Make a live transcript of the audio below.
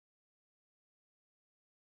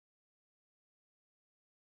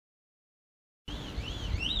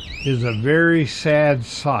is a very sad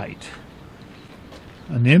sight.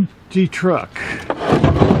 An empty truck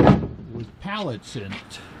with pallets in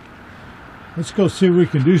it. Let's go see if we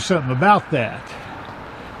can do something about that.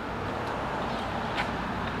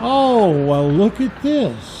 Oh, well, look at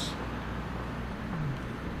this.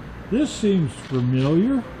 This seems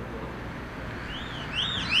familiar.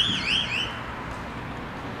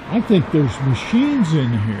 I think there's machines in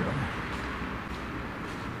here.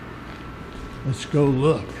 Let's go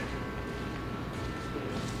look.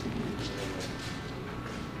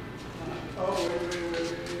 Oh, wait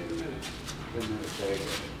a minute.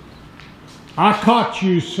 I caught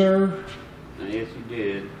you, sir. Yes, you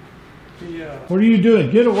did. Yeah. What are you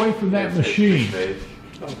doing? Get away from that machine.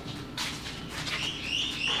 Oh.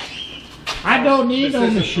 I don't need no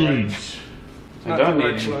machines. I don't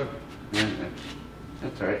need plug.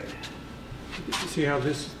 That's all right. You see how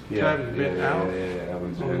this side is bent out? Yeah, that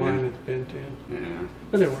one's On mine it's bent in. Yeah.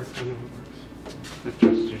 But it works. I know it works. I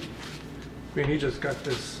trust you. I mean, he just got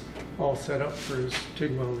this all set up for his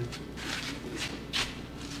TIG welding.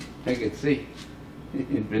 I can see. It's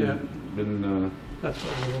been That's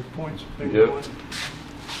what the little points are big Yep. on.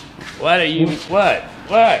 What are you, what?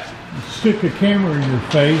 Stick a camera in your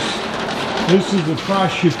face. This is the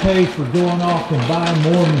price you pay for going off and buying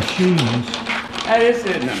more machines. Hey, this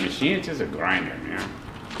isn't a machine, it's just a grinder, man.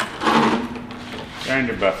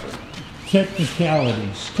 Grinder buffer.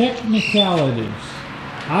 Technicalities.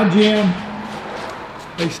 Hi, Jim.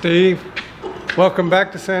 Hey, Steve. Welcome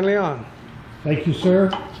back to San Leon. Thank you, sir.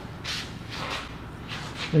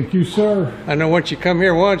 Thank you, sir. I know once you come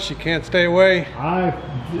here once, you can't stay away.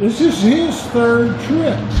 This is his third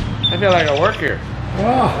trip. I feel like I work here.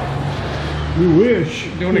 Ah, you wish.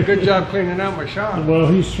 Doing a good job cleaning out my shop. Well,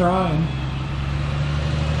 he's trying.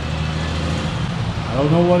 I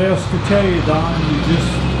don't know what else to tell you, Don. You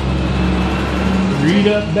just read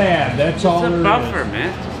up bad. That's all there is. It's a buffer,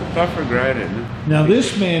 man. It's just a buffer grinder. Now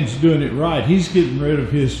this man's doing it right. He's getting rid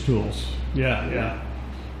of his tools. Yeah.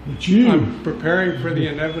 But you. I'm preparing for the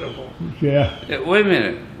inevitable. Yeah. Wait a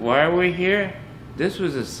minute. Why are we here? This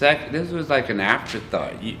was like an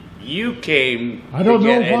afterthought. You came to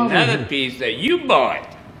get another piece that you bought.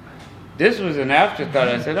 This was an afterthought.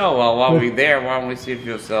 I said, oh, well, while we're there, why don't we see if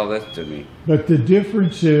you'll sell this to me? But the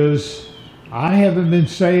difference is, I haven't been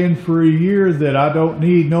saying for a year that I don't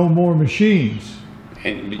need no more machines.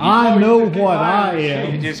 I know what I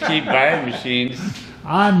am. You just keep buying machines.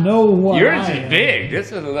 I know what Yours I is am. big. This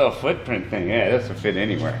is a little footprint thing. Yeah, this will fit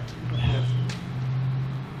anywhere.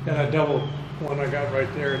 And a double one I got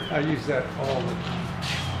right there. I use that all the time.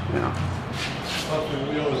 Yeah. Up and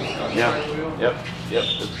wheel and stuff. Yep.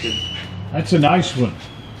 That's good. That's a nice one.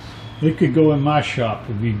 It could go in my shop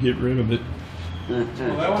if you get rid of it. Well,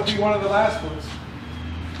 that would be one of the last ones.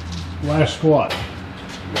 Last what?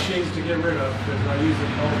 Machines to get rid of because I use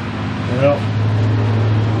it all. Well,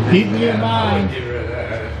 keep me in mind. Get rid of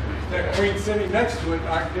that. That queen sitting next to it,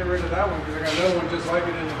 I can get rid of that one because I got another one just like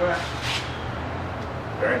it in the back.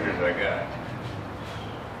 Grinders I got.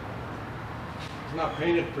 It's not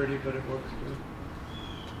painted pretty, but it works good.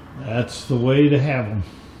 That's the way to have them.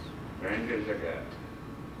 Grinders I got.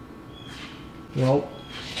 Well,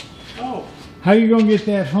 Oh, how you gonna get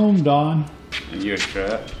that home, Don? In your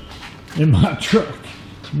truck? In my truck.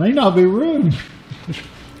 May not be room.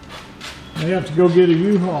 May have to go get a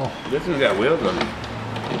U-Haul. This one's got wheels on it.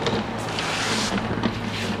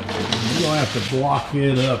 You're gonna have to block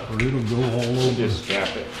it up or it'll go all over. Just strap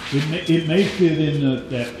it. It may fit in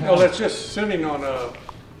that well, pouch. that's just sitting on a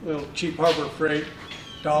little cheap Harbor Freight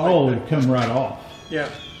dolly. Oh, it'll come right off. Yeah,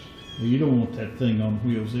 Well, you don't want that thing on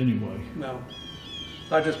wheels anyway. no.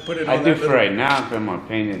 I just put it I on do that for little, right now if I'm gonna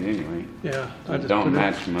paint it anyway. Yeah, I just Don't put it-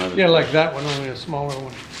 match my other. Yeah, like that one, only a smaller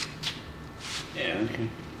one. Yeah, okay.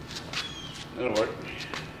 That'll work.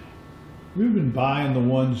 We've been buying the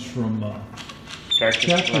ones from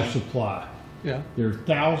Tractor Supply. Yeah. They're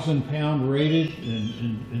 1,000-pound rated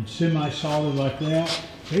and semi-solid like that.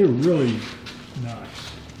 They're really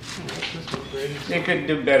nice. They could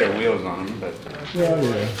do better wheels on them, but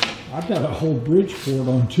Yeah. I've got a whole Bridgeport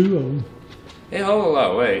on 2 of them. they hold a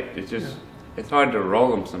lot of weight. It's just, it's hard to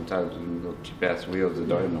roll them sometimes with those cheap ass wheels that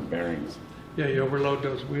don't have no bearings. Yeah, you overload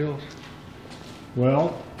those wheels. Well,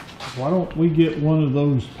 why don't we get one of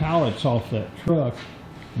those pallets off that truck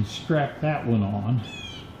and strap that one on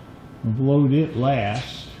and load it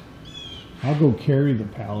last. I'll go carry the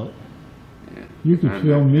pallet. Yeah. You can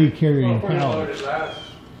film me carrying Well, if we're gonna load pallets. it last,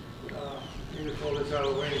 you can pull this out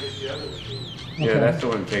of the way and get the other machine. Yeah, Okay. that's the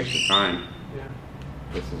one that takes the time. Yeah.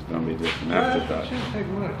 This is gonna be just an It afterthought. shouldn't take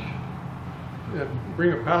much. Yeah,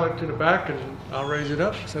 bring a pallet to the back and I'll raise it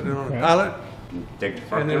up, set it on Okay. a pallet, Take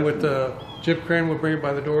the And then forklift. with the chip crane, we'll bring it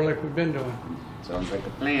by the door like we've been doing. Sounds like a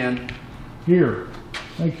plan. Here,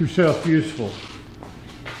 make yourself useful.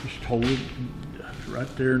 Just hold it right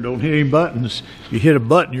there and don't hit any buttons. If you hit a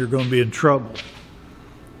button, you're going to be in trouble.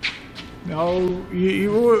 No,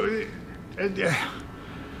 you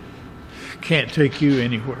can't take you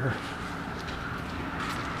anywhere.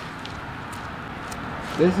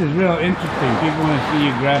 This is real interesting. People want to see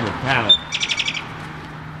you grab a pallet.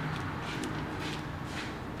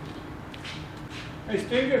 Hey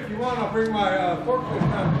Steve, if you want, I'll bring my forklift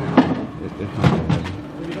out too.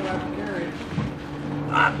 So you don't have to carry it.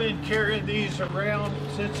 I've been carrying these around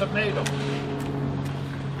since I made them.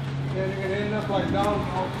 Then you're gonna end up like Don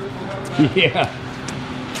all through the Yeah.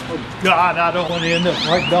 Oh God, I don't want to end up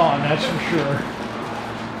like Don, that's for sure.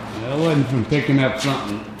 That wasn't from picking up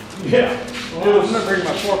something. Yeah. Well, I'm gonna bring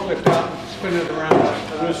my forklift out and spin it around like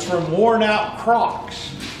It that. was from worn out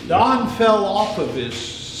Crocs. Don fell off of his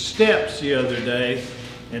steps the other day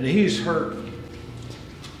and he's hurt.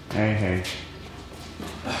 Hey.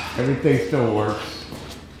 Everything still works.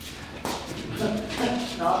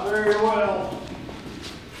 Not very well.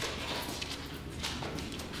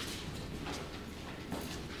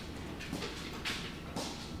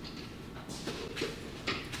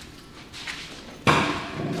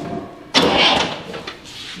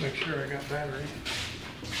 Make sure I got battery.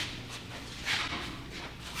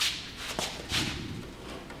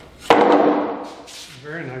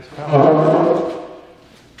 Very nice pallet.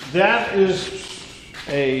 That is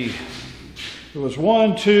it was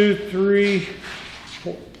 1, 2, 3,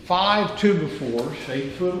 4, 5 2x4s,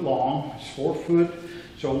 8 foot long, it's 4 foot,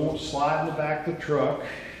 so it won't slide in the back of the truck.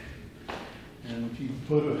 And you can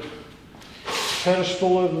put a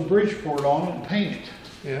pedestal of the Bridgeport on it and paint it.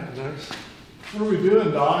 Yeah, nice. What are we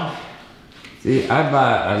doing, Don? See, I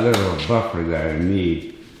buy a little buffer that I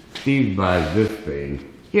need. Steve buys this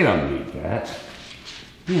thing. You don't need that.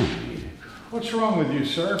 You don't need it. What's wrong with you,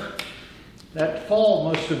 sir? That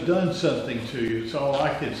fall must have done something to you, that's all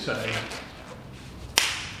I could say.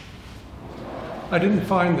 I didn't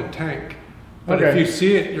find the tank, but if Okay. you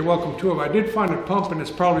see it, you're welcome to it. I did find a pump, and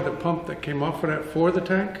it's probably the pump that came off of that for the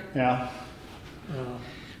tank. Yeah.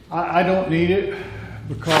 I don't need it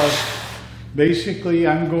because basically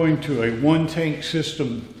I'm going to a one tank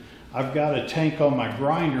system. I've got a tank on my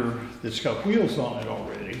grinder that's got wheels on it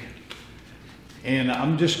already. And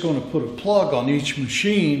I'm just going to put a plug on each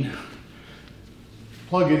machine,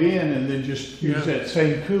 plug it in, and then just use that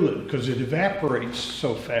same coolant because it evaporates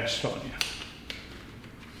so fast on you.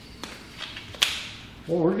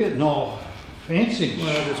 Well, we're getting all fancy.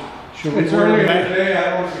 Should we It's wear early a in the mask? day, I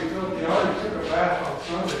don't want to be filthy. I already took a bath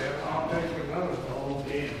on Sunday. I'll take another one.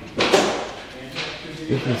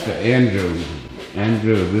 This is the Andrew.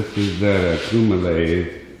 Andrew, this is that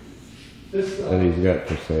accumulate This, that he's got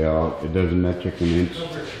for sale. It does metric an inch. I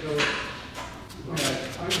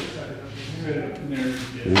just set it up.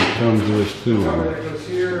 And it comes with two, Cover that goes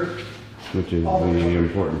here. which is the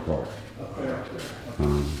important part.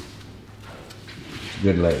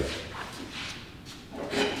 Good lathe.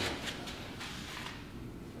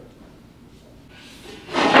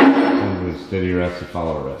 Comes with steady rest and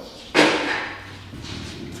follow rest.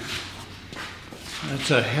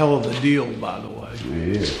 That's a hell of a deal, by the way.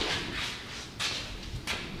 It is.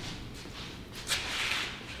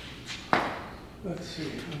 Let's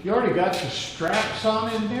see. You already got the straps on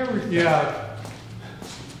it and everything. Yeah.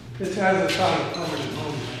 This has a kind of permanent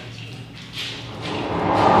home.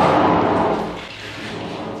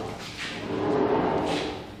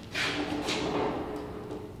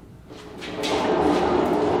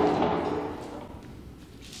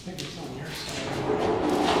 I think it's on your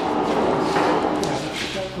side.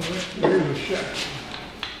 Here's a check.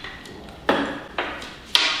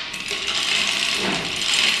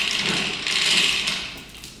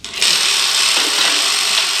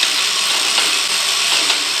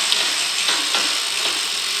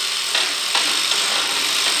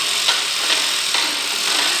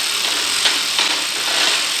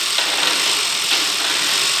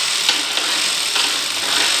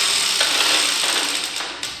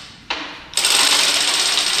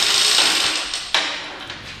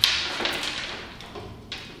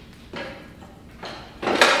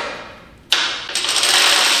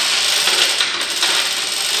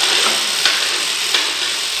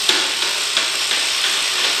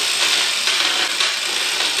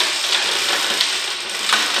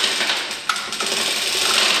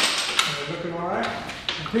 Looking all right?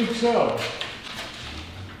 I think so.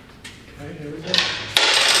 Okay, here we go.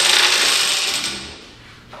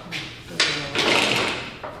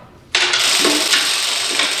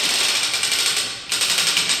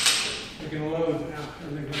 Taking a load.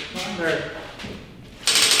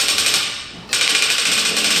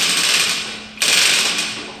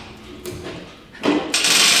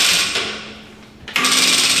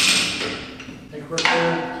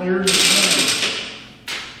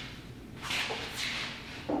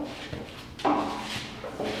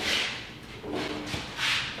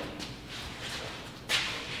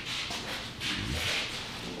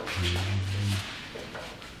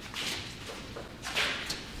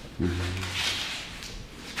 I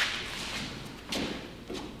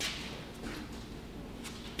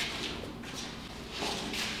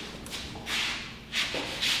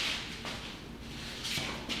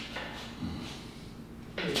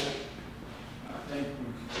think we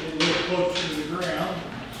get a little closer to the ground.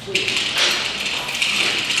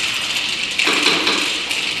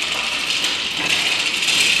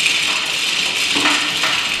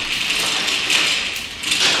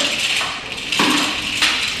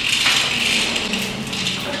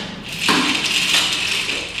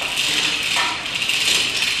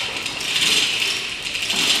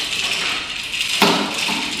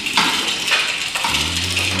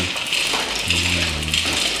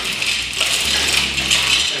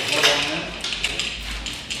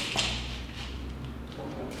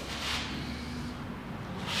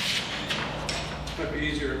 Might be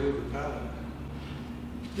easier to move the pallet.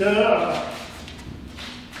 Duh.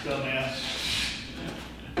 Dumbass.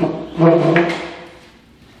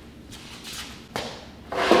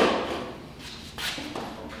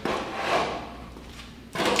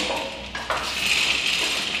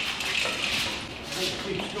 It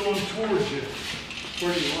keeps going towards you.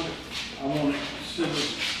 Where do you want it? I want it centered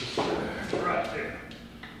right there.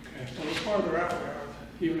 Okay. Well, the farther out we are,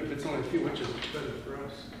 even if it's only a few inches, it's better for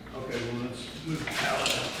us. Okay, well, let's move the pallet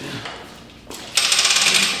out there.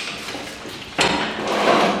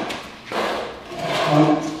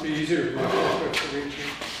 It'd be easier to move it to reach you.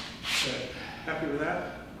 Okay. Happy with that?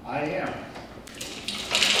 I am.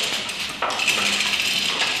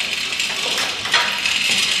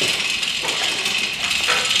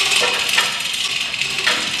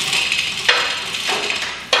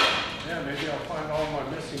 Yeah, maybe I'll find all my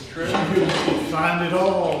missing treasure. Find it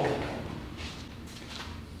all.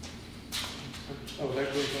 Oh,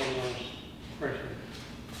 that goes on right here.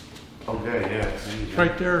 Okay, yeah. thank you.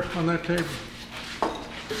 Right there on that table.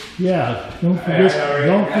 Yeah, don't forget,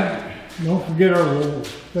 don't forget our little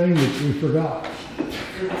thing that we forgot.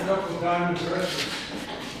 Here's a couple of diamond dresses.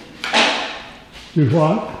 Do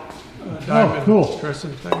what? Diamond cool.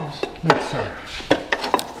 dressing things. Yes, sir.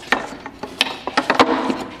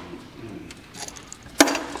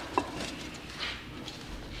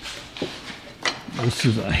 This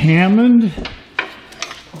is a Hammond.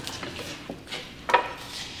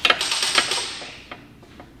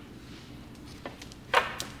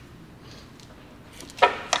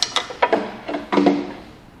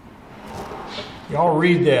 Y'all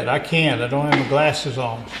read that. I can't. I don't have my glasses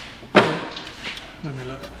on. Let me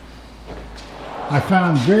look. I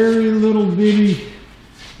found very little bitty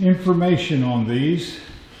information on these.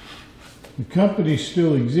 The companies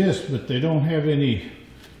still exist, but they don't have any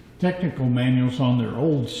technical manuals on their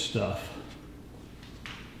old stuff.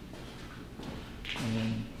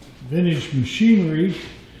 And Vintage Machinery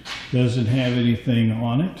doesn't have anything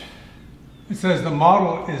on it. It says the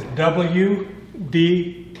model is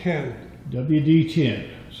WD10. WD10,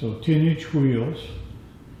 so 10-inch wheels.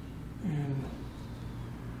 And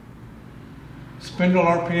spindle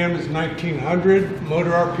RPM is 1900,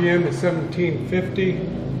 motor RPM is 1750.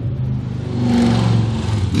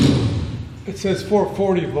 It says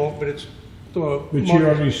 440 volt, but it's the you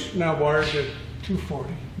motor already now wired to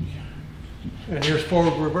 240. And here's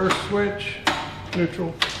forward reverse switch,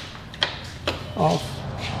 neutral, off.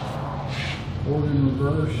 Forward and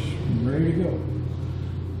reverse, and ready to go.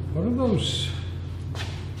 What are those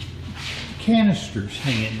canisters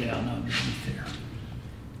hanging down underneath there?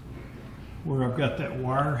 Where I've got that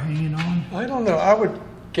wire hanging on? I don't know. I would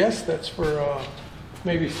guess that's for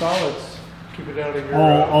maybe solids. Keep it out of your.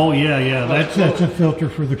 Oh yeah. That's a filter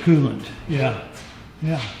for the coolant. Yeah.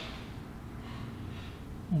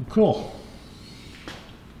 Oh, cool.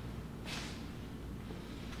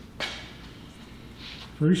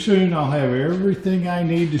 Pretty soon I'll have everything I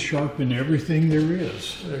need to sharpen everything there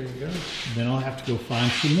is. There you go. Then I'll have to go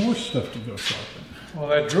find some more stuff to go sharpen. Well,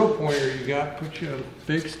 that drill pointer you got puts you a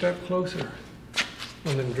big step closer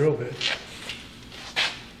on them drill bits.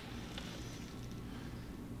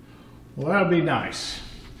 Well, that'll be nice.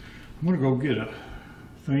 I'm gonna go get a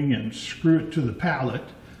thing and screw it to the pallet,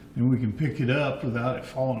 and we can pick it up without it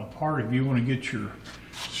falling apart. If you want to get your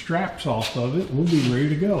straps off of it, we'll be ready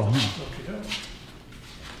to go, huh? Okay.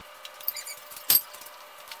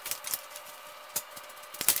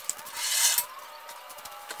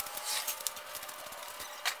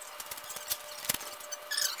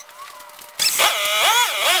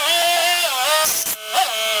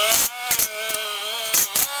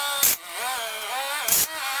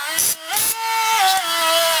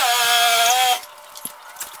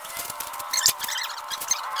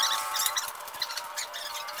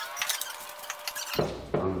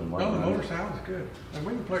 Oh, the motor sounds good. good. And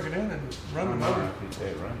we can plug it in and run the motor. Want to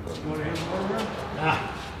hit the motor run?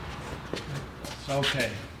 Ah, it's okay.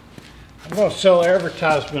 I'm going to sell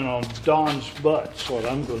advertisement on Don's butt. That's what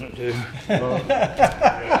I'm going to do. Well,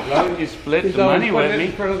 as long as you split the money with me.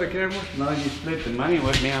 In front of the camera. As long as you split the money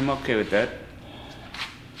with me, I'm okay with that.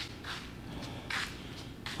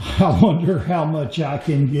 I wonder how much I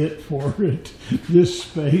can get for it. This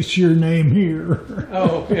space, your name here.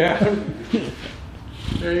 Oh, yeah.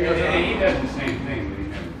 There you go. Yeah, he does the same thing, but he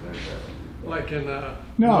never does that. Like in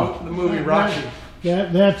No, the movie Rocky.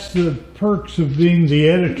 That's the perks of being the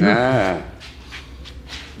editor. Ah,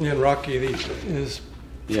 In Rocky, his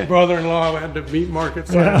yeah. brother-in-law had to meet market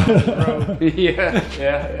signs on the road. yeah,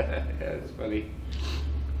 it's funny.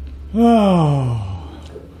 Oh,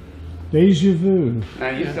 deja vu. Now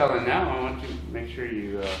you selling now, I want you to make sure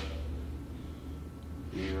you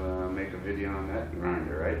make a video on that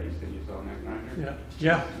grinder, right? You said you're selling that grinder?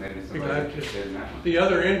 Yeah. Maybe somebody Exactly. interested in that one. The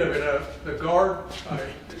other end of it, the guard,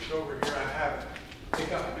 it's over here. I have it. They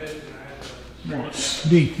got bid and I had to. I want to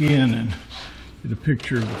sneak in and get a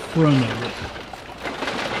picture of the front of it.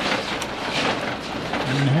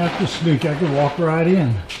 I didn't have to sneak. I could walk right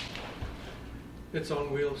in. It's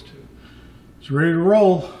on wheels too, It's ready to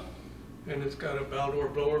roll. and it's got a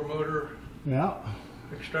Baldor blower motor, Yeah,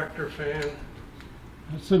 extractor fan.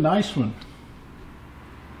 that's a nice one.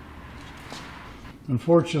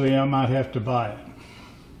 Unfortunately, I might have to buy it.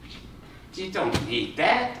 You don't need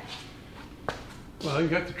that. Well, you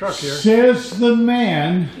got the truck here. Says the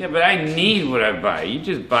man. Yeah, but I need what I buy. You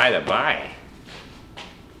just buy to buy.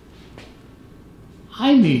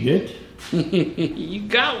 I need it. You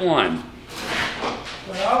got one.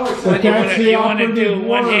 Well, I always But say, that's the You want to do operative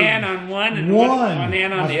one word. hand on one and One. one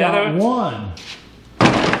hand on I've the got other? one.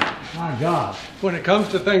 My God. when it comes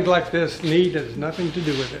to things like this, need has nothing to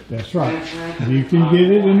do with it. That's right. You can get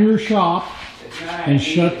it in your shop and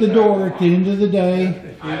shut the door at the end of the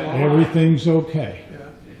day. Everything's okay.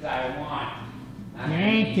 It's I want.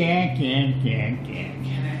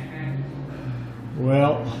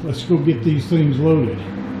 Well, let's go get these things loaded.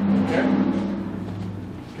 Okay.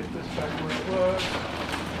 Get this back where it was.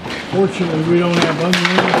 Fortunately, we don't have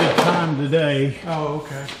unlimited time today. Oh,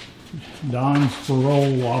 okay. Don's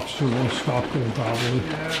parole officer will stop there probably.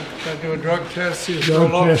 Yeah, gotta do a drug test, see the Drug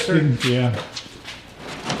parole officer. testing, yeah.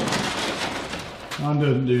 Don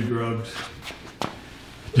doesn't do drugs.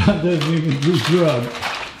 Don doesn't even do drugs.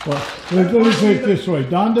 Well, let me say it this way.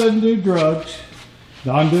 Don doesn't do drugs.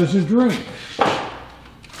 Don doesn't drink.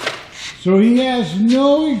 So he has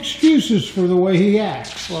no excuses for the way he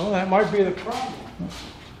acts. Well, that might be the problem.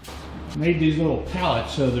 Made these little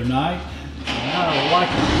pallets the other night, and I like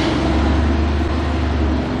them.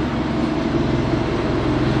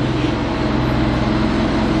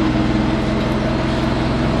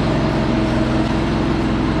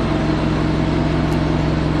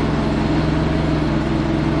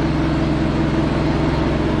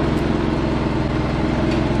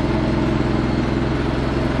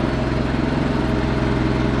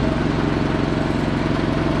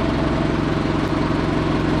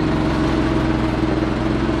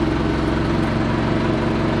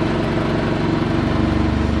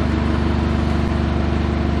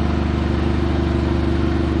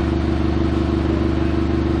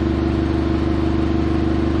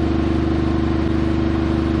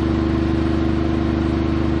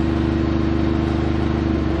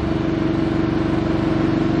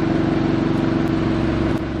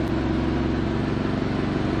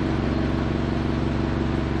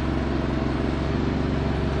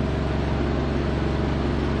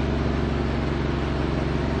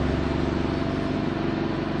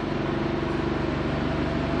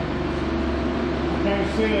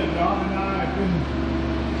 Said, Don and I have been,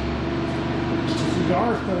 this is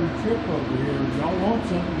our third trip over here. If y'all want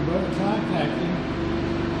something, you better contact him.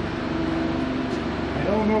 I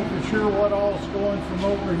don't know for sure what all's going from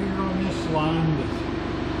over here on this line, but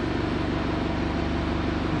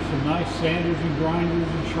there's some nice sanders and grinders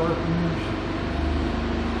and sharpeners.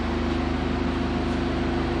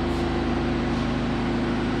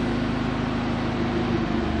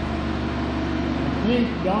 I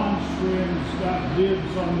think Don's friends got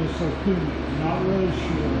dibs on this Okuma. Not really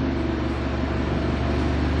sure.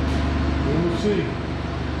 We will see.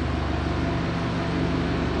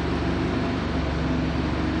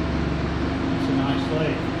 It's a nice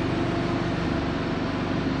lake.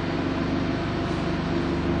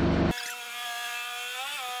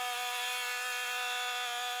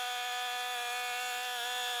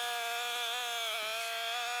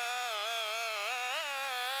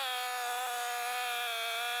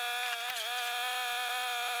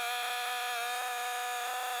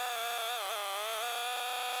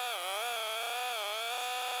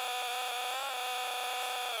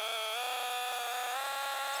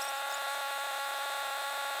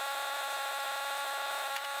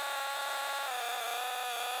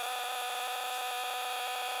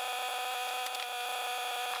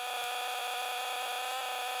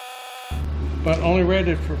 but only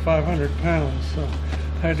rated for 500 pounds, so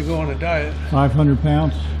I had to go on a diet. 500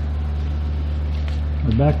 pounds.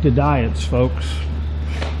 We're back to diets, folks.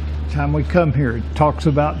 Time we come here, it talks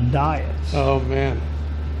about diets. Oh man,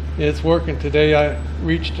 it's working. Today I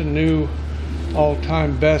reached a new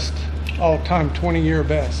all-time best, all-time 20-year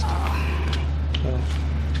best. So,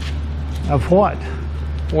 Of what?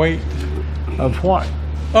 weight. Of what?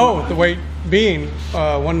 Oh, the weight being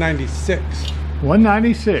 196.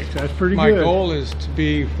 196, that's pretty My good. goal is to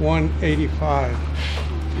be 185.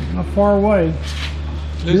 Not far away.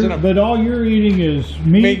 Losing a But all you're eating is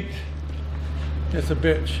meat. It's a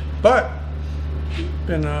bitch. But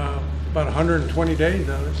been about 120 days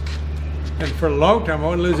of it. And for a long time I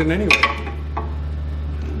wasn't losing any weight.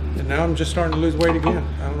 And now I'm just starting to lose weight again.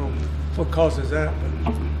 I don't know what causes that,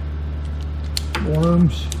 but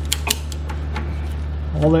Worms.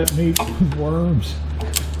 All that meat with worms.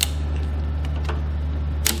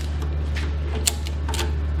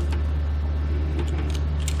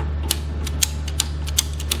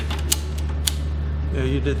 yeah,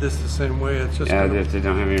 you did this the same way. It's just Yeah, gonna, they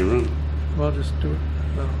don't have any room. well, just do it.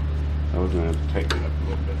 No. I was gonna take it up a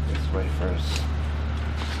little bit this way first.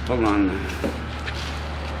 Hold on.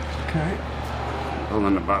 Okay. Hold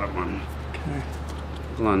on the bottom one. Okay.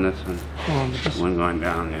 Hold on this one. Just, One going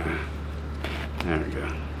down there. There we go. There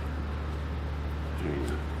you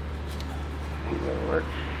go. I think that'll work.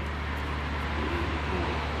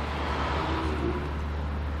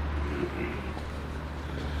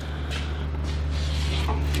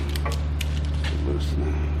 Loose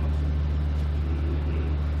now.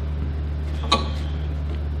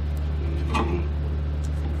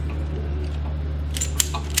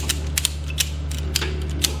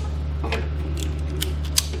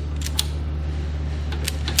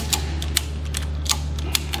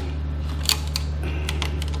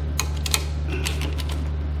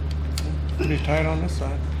 pretty tight on this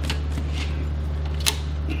side.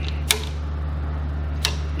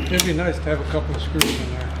 It'd be nice to have a couple of screws in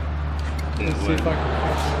there. Let's see if I can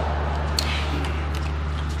catch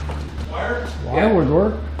that. Wire? Wire would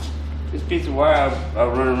work. This piece of wire, I'll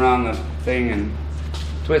run around the thing and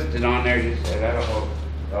twist it on there. You say that'll help.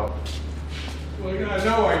 Oh. Well, you know, I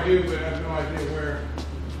know I do, but I have no idea where.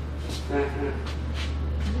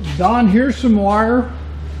 Don, here's some wire.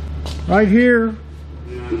 Right here.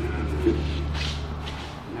 No, no, no.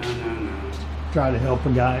 No, no, no. Try to help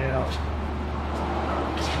a guy out.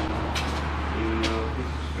 Even though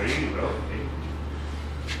it's string rotate.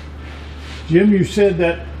 Jim, you said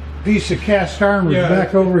that piece of cast iron was Yeah,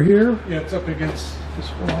 back over here? Yeah, it's up against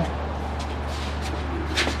this wall.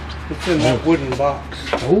 It's in that wooden box.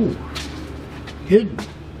 Oh, hidden.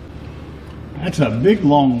 That's a big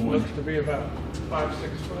long one. Looks to be about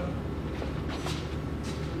 5-6 foot.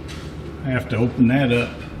 I have to open that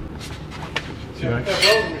up. Yeah, that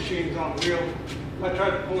rolling machine's on wheel. I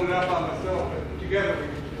tried to pull it out by myself, but together we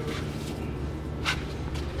can do it.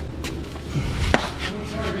 I'm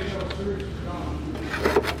sorry to get those screws gone.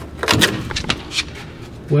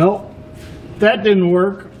 Well, that didn't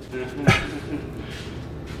work.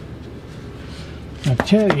 I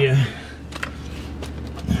tell you.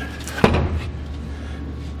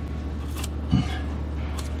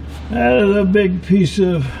 That is a big piece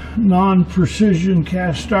of non-precision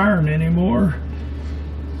cast iron anymore.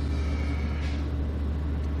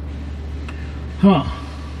 Huh.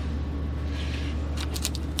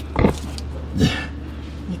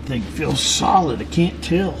 That thing feels solid, I can't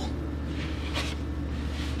tell.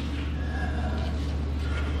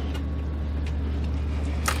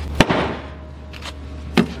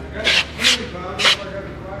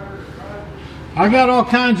 I got all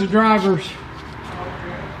kinds of drivers.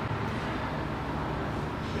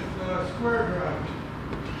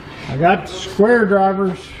 I got square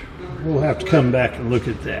drivers. We'll have to come back and look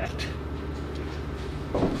at that.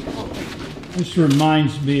 This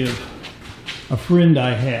reminds me of a friend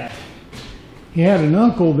I had. He had an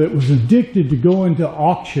uncle that was addicted to going to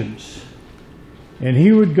auctions. And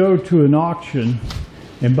he would go to an auction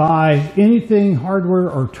and buy anything hardware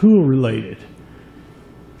or tool related.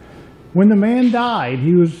 When the man died,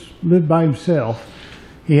 he lived by himself.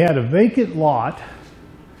 He had a vacant lot,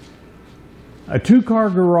 a 2-car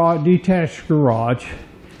garage, detached garage,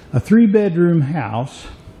 a 3-bedroom house,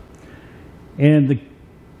 and the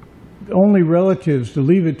only relatives to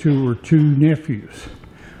leave it to were 2 nephews.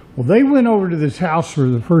 Well, they went over to this house for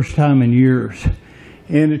the first time in years,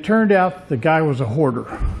 and it turned out the guy was a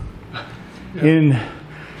hoarder. Yeah. In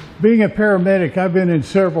being a paramedic, I've been in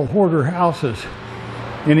several hoarder houses,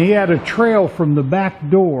 and he had a trail from the back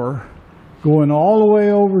door going all the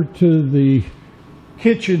way over to the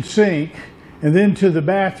kitchen sink and then to the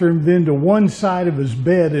bathroom, then to one side of his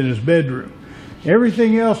bed in his bedroom.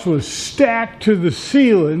 Everything else was stacked to the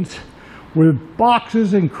ceilings with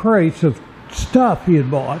boxes and crates of stuff he had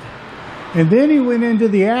bought. And then he went into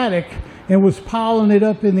the attic and was piling it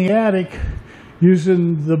up in the attic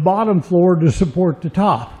using the bottom floor to support the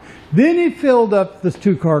top. Then he filled up the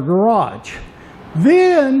two-car garage.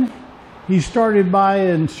 Then he started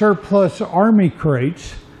buying surplus army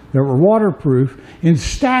crates that were waterproof and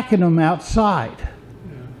stacking them outside.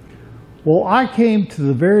 Well, I came to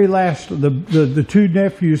the very last, the two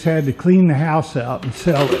nephews had to clean the house out and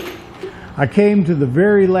sell it. I came to the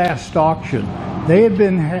very last auction. They had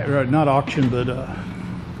been, not auction, but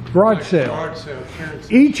garage sale. Garage sale,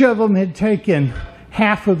 clearance. Each of them had taken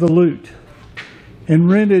half of the loot and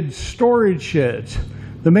rented storage sheds.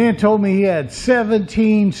 The man told me he had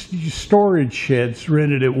 17 storage sheds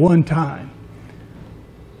rented at one time.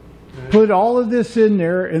 Put all of this in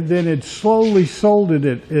there and then it slowly sold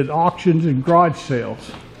it at auctions and garage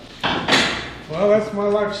sales. Well, that's my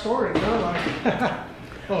life story. You know, like,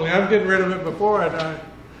 only I'm getting rid of it before I die.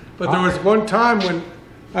 But there was one time when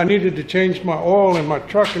I needed to change my oil in my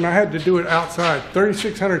truck and I had to do it outside.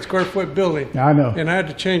 3,600 square foot building. I know. And I had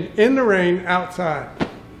to change in the rain outside.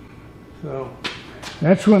 So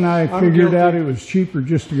that's when I figured out it was cheaper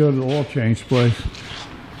just to go to the oil change place.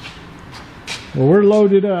 Well, we're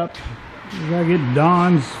loaded up. We gotta get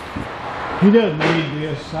Don's. He doesn't need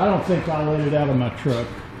this. I don't think I'll let it out of my truck.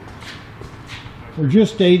 We're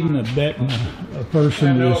just aiding and abetting a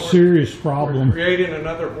person with a serious problem. We're creating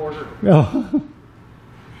another border. Oh.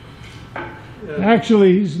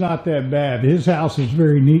 Actually, he's not that bad. His house is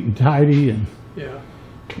very neat and tidy, and yeah,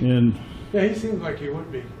 he seems like he would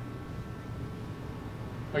be.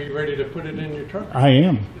 Are you ready to put it in your truck? I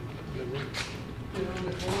am.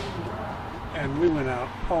 And we went out.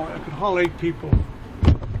 I could haul 8 people.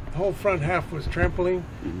 The whole front half was trampoline,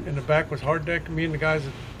 and the back was hard deck. Me and the guys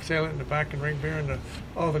would sail it in the back and ring beer, and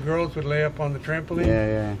all the girls would lay up on the trampoline.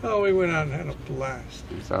 Yeah. Oh, we went out and had a blast.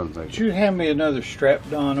 It sounds like. Could you hand me another strap,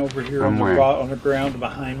 Don, over here on the ground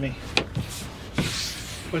behind me?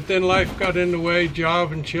 But then life got in the way,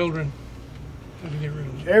 job and children. Had to get rid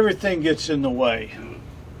of it. Everything gets in the way.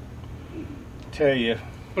 Tell you.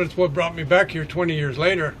 But it's what brought me back here 20 years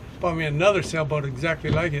later. Bought me another sailboat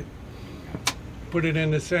exactly like it. Put it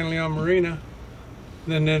in the San Leon Marina.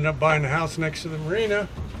 Then ended up buying a house next to the marina.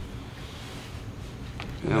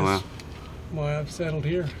 Oh, wow. Why I've settled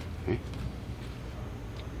here. Okay.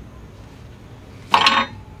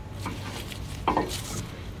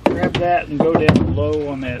 Grab that and go down low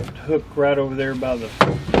on that hook right over there by the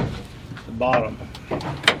bottom.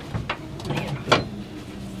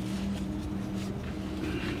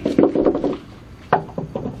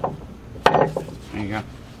 There you go.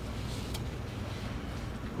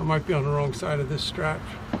 I might be on the wrong side of this strap.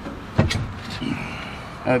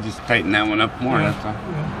 I'll just tighten that one up more, that's all.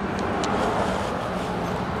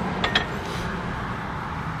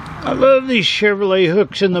 I love these Chevrolet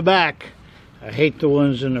hooks in the back. I hate the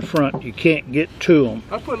ones in the front. You can't get to them.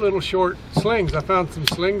 I put little short slings. I found some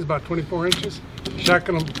slings about 24 inches,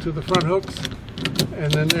 shacking them to the front hooks,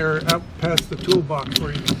 and then they're out past the toolbox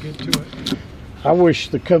where you can get to it. I wish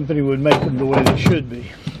the company would make them the way they should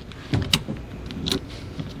be.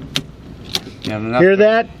 Hear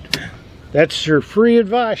that? That's your free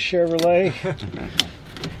advice, Chevrolet.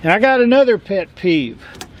 And I got another pet peeve.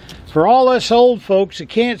 For all us old folks that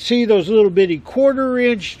can't see those little bitty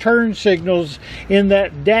quarter-inch turn signals in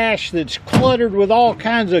that dash that's cluttered with all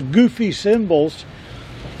kinds of goofy symbols,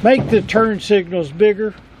 make the turn signals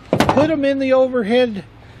bigger. Put them in the overhead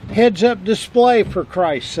heads-up display, for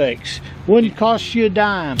Christ's sakes. Wouldn't cost you a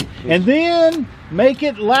dime. And then make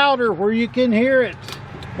it louder where you can hear it.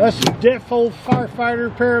 Us deaf old firefighter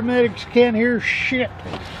paramedics can't hear shit.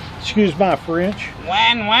 Excuse my French.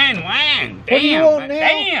 Whan. What do you want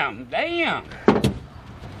now? Damn.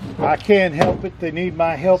 I can't help it. They need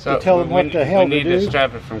my help to tell them what the hell to do. We need to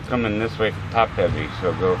stop it from coming this way from top heavy,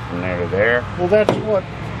 so go from there to there. Well, that's what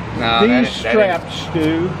these straps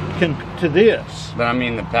do to this. But I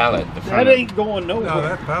mean the pallet. The front that ain't going nowhere. No,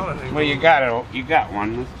 that pallet ain't. Well, you got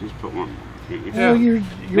one. Let's just put one. Well, you're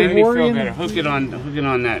Made me worrying. feel better. Hook it on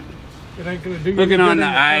that. It ain't gonna do. Hook it on the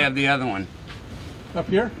eye of the other one. Up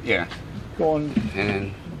here? Yeah. Going. And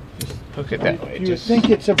then just hook it that way. You think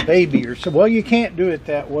it's a baby or so? Well, you can't do it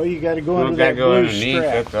that way. You got to go under that blue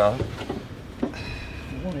strap. That's all.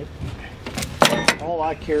 All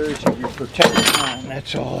I care is if you're protecting mine.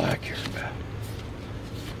 That's all I care about.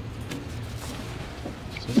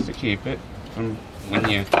 Just to keep it from when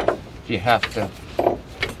if you have to.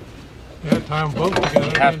 Yeah, tie them both together.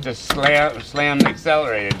 You have to slam the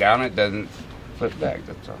accelerator down. It doesn't foot back,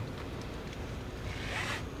 that's all.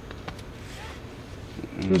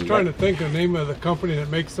 Just trying to think of the name of the company that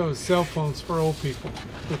makes those cell phones for old people.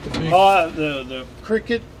 With the big, the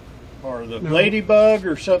cricket or the ladybug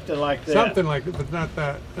or something like that. something like it, but not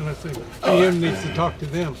that. And I think GM needs to talk to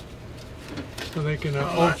them so they can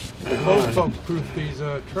old folk proof these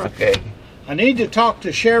trucks. Okay. I need to talk to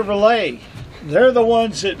Chevrolet. They're the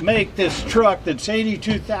ones that make this truck that's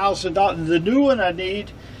 $82,000. The new one I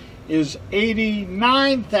need is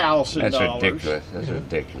 $89,000. That's ridiculous. That's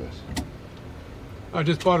ridiculous. I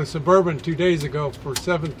just bought a Suburban 2 days ago for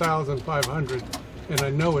 $7,500, and I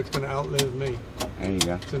know it's going to outlive me. There you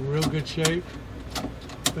go. It's in real good shape.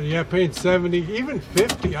 But yeah, paying 70, even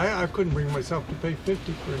 50. I couldn't bring myself to pay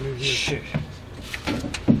 50 for a new vehicle.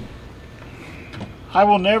 I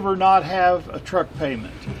will never not have a truck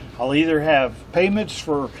payment. I'll either have payments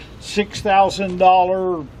for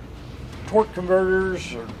 $6,000 torque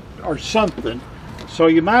converters or something. So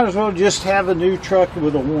you might as well just have a new truck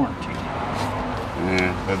with a warranty.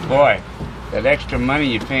 Yeah, but boy, that extra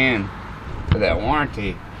money you're paying for that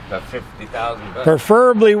warranty, about $50,000.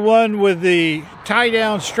 Preferably one with the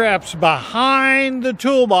tie-down straps behind the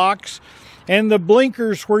toolbox and the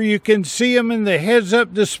blinkers where you can see them in the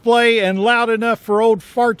heads-up display and loud enough for old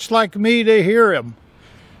farts like me to hear them.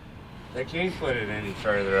 They can't put it any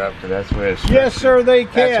further up, because that's where it's Yes, sir, they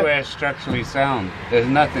can. That's where it's structurally sound. There's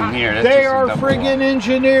nothing here. That's They just a are double friggin' wall.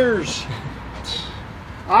 engineers.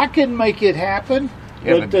 I can make it happen,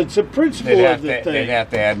 Yeah, but that's the principle of the They'd thing. have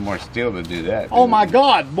to add more steel to do that. Oh my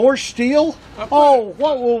God, more steel? Oh,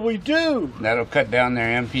 what will we do? That'll cut down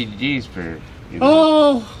their MPGs for, you know.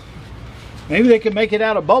 Oh, maybe they can make it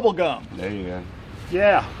out of bubble gum. There you go.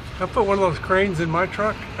 Yeah. I put one of those cranes in my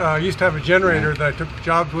truck. I used to have a generator that I took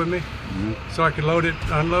jobs with me, so I could load it,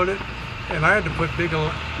 unload it, and I had to put big.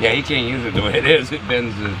 Yeah, you can't use it the way it is. It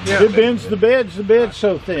bends the. Yeah. It bends the beds. The bed's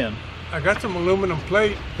so thin. I got some aluminum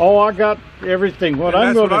plate. Oh, I got everything. What and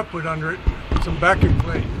I'm that's going what I to put under it. Some backing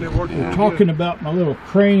plate, and it worked. Yeah. talking about my little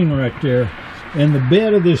crane right there, and the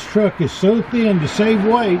bed of this truck is so thin to save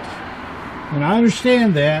weight, and I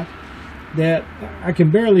understand that I can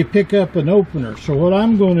barely pick up an opener. So what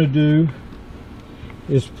I'm going to do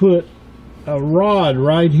is put a rod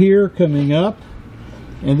right here coming up,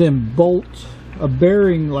 and then bolt a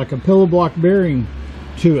bearing, like a pillow block bearing,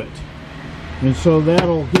 to it, and so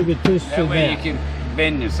that'll give it this That and way that. you can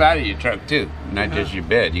bend the side of your truck too, not just your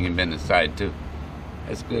bed. You can bend the side too.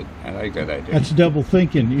 That's good. I like that idea. That's double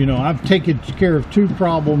thinking. You know, I've taken care of two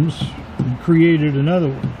problems and created another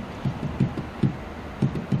one.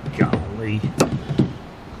 Golly.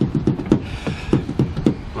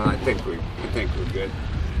 Well, I think we're good.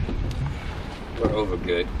 We're over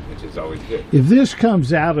good, which is always good. If this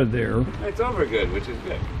comes out of there, It's over good, which is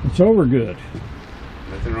good. it's over good.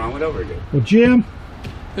 Nothing wrong with over good. Well, Jim,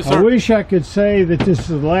 Yes, I sir. wish I could say that this is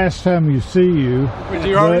the last time you see you. But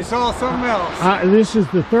you already saw something else. This is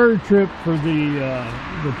the third trip for the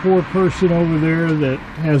poor person over there that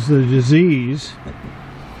has the disease,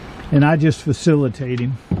 and I just facilitate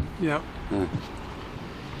him. Yep.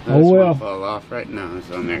 Oh, well. Fall off right now. It's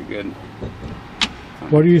on there good.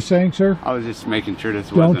 What are you saying, sir? I was just making sure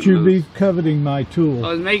this wasn't Don't you loose. be coveting my tool. I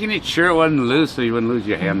was making it sure it wasn't loose so you wouldn't lose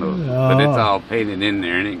your handles. But it's Oh. all painted in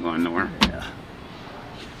there. It ain't going nowhere.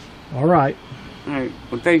 All right. All right.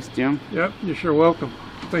 Well, thanks, Jim. You're sure welcome.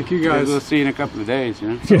 Thank you Maybe guys. we'll see you in a couple of days, you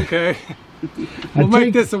know? Okay. We'll make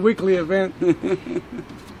think- this a weekly event.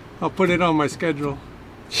 I'll put it on my schedule.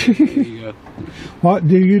 There you go. What,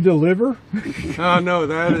 do you deliver? Oh no,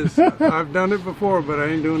 that is. I've done it before, but I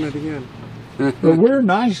ain't doing it again. But we're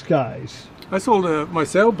nice guys. I sold my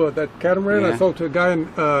sailboat, that catamaran. Yeah. I sold to a guy in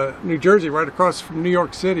New Jersey, right across from New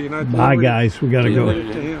York City, and I Bye, delivered it guys. We got to Yeah. go. to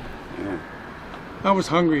him. Yeah. I was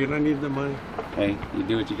hungry and I needed the money. Hey, you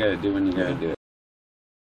do what you got to do when you got to do it.